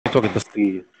توقف بس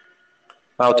دقيقة.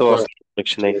 توقف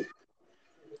كونكشن.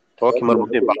 توكي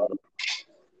مربوطين ببعض.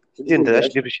 انت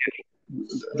ايش دير شير؟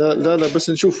 لا لا لا، بس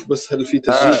نشوف بس هل في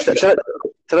آه تسجيل.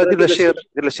 ترى دير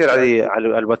له شير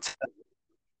على الواتساب.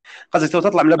 قصدك تو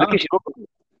تطلع من الابلكيشن.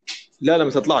 لا لا، ما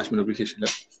تطلعش من الابلكيشن. لا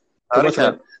انت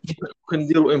مثلا ممكن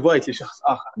نديروا انفايت لشخص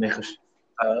اخر ما يخش،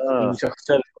 شخص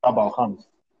ثالث رابع وخامس،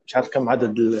 مش عارف كم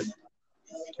عدد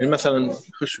يعني مثلا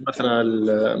يخش مثلا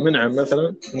المنعم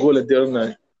مثلا، نقول ادير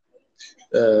لنا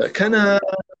كان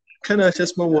شو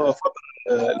اسمه هو فضل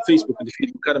الفيسبوك اللي فيه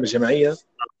المكالمه الجماعيه.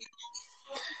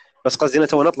 بس قصدي انا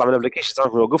تو نطلع من الابلكيشن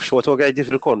ما وقفش، هو تو قاعد يدير في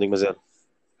الريكوردينج مازال.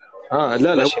 لا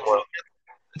لا، ماشي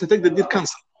انت تقدر تدير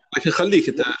كنسل، لكن خليك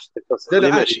انت. لا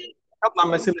ماشي. عادي، اطلع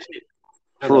ما يصير شيء.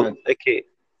 المفروض اوكي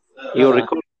يور لا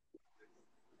ريكورد.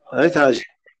 هاي حاجه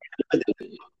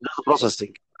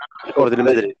بروسيسنج ريكورد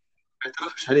المدري. ما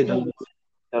تعرفش علينا.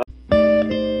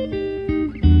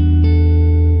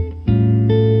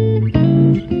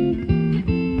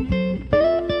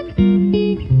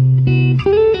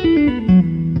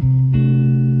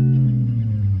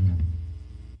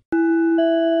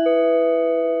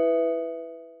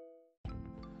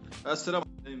 السلام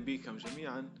عليكم بكم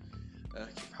جميعا.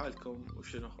 كيف حالكم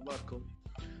وشنو اخباركم؟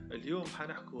 اليوم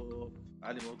حنحكوا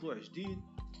على موضوع جديد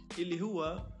اللي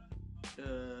هو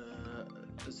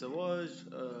الزواج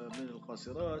من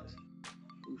القاصرات،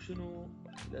 وشنو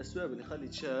الاسباب اللي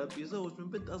خلت شاب يزوج من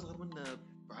بنت اصغر منه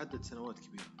بعدد سنوات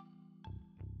كبيرة.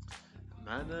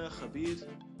 معنا خبير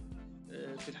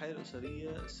في الحياة الأسرية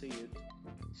السيد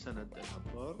سند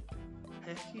العبار،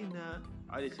 حيحكي لنا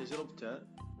على تجربته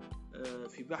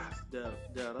في بحث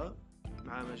دارة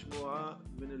مع مجموعة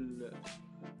من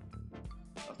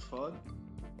الأطفال